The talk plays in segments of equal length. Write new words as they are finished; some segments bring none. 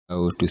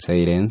How to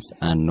silence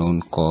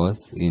unknown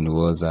calls in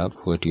WhatsApp.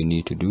 What you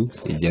need to do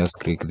is just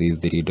click this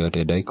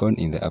three-dotted icon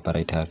in the upper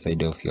right hand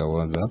side of your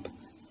WhatsApp,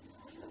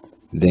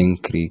 then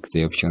click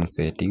the option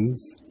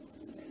settings,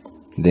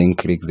 then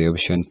click the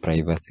option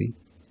privacy,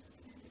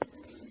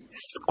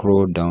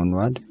 scroll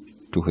downward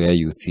to where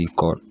you see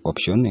call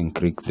option and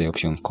click the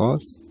option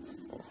calls.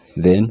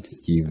 Then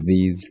if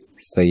this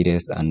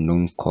silence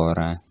unknown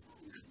caller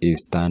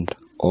is turned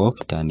off,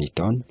 turn it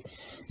on,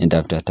 and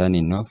after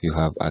turning off you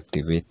have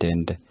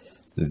activated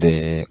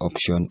the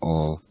option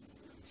of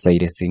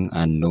silencing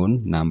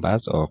unknown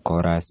numbers or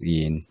callers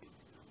in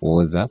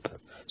WhatsApp.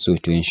 So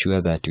to ensure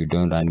that you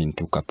don't run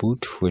into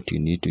kaput, what you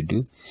need to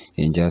do,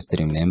 and just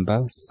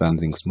remember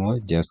something small,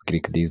 just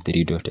click this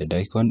three-dotted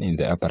icon in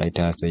the upper right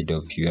hand side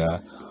of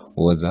your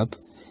WhatsApp,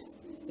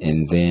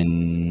 and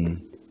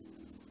then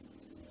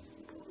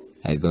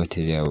I thought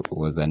there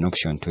was an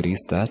option to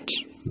restart,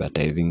 but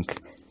I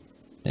think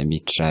let me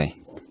try,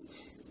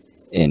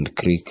 and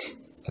click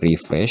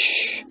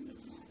refresh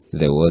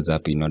the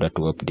WhatsApp in order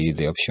to update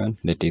the option.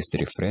 Let us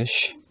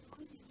refresh.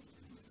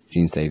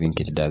 Since I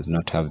think it does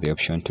not have the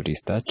option to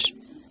restart,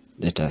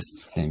 let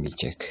me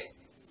check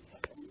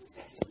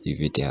if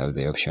it have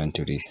the option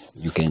to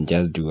you can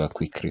just do a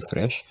quick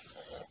refresh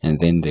and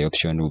then the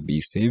option will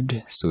be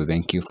saved. So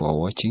thank you for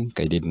watching.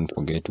 I didn't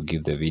forget to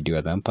give the video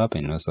a thumb up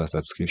and also a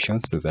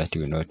subscription so that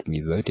you will not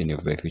miss out any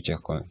of the future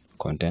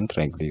content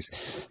like this.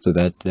 So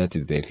that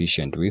is the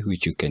efficient way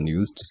which you can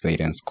use to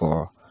silence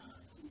call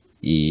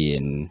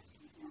in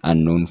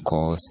unknown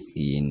calls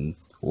in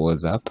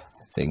WhatsApp.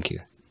 Thank you.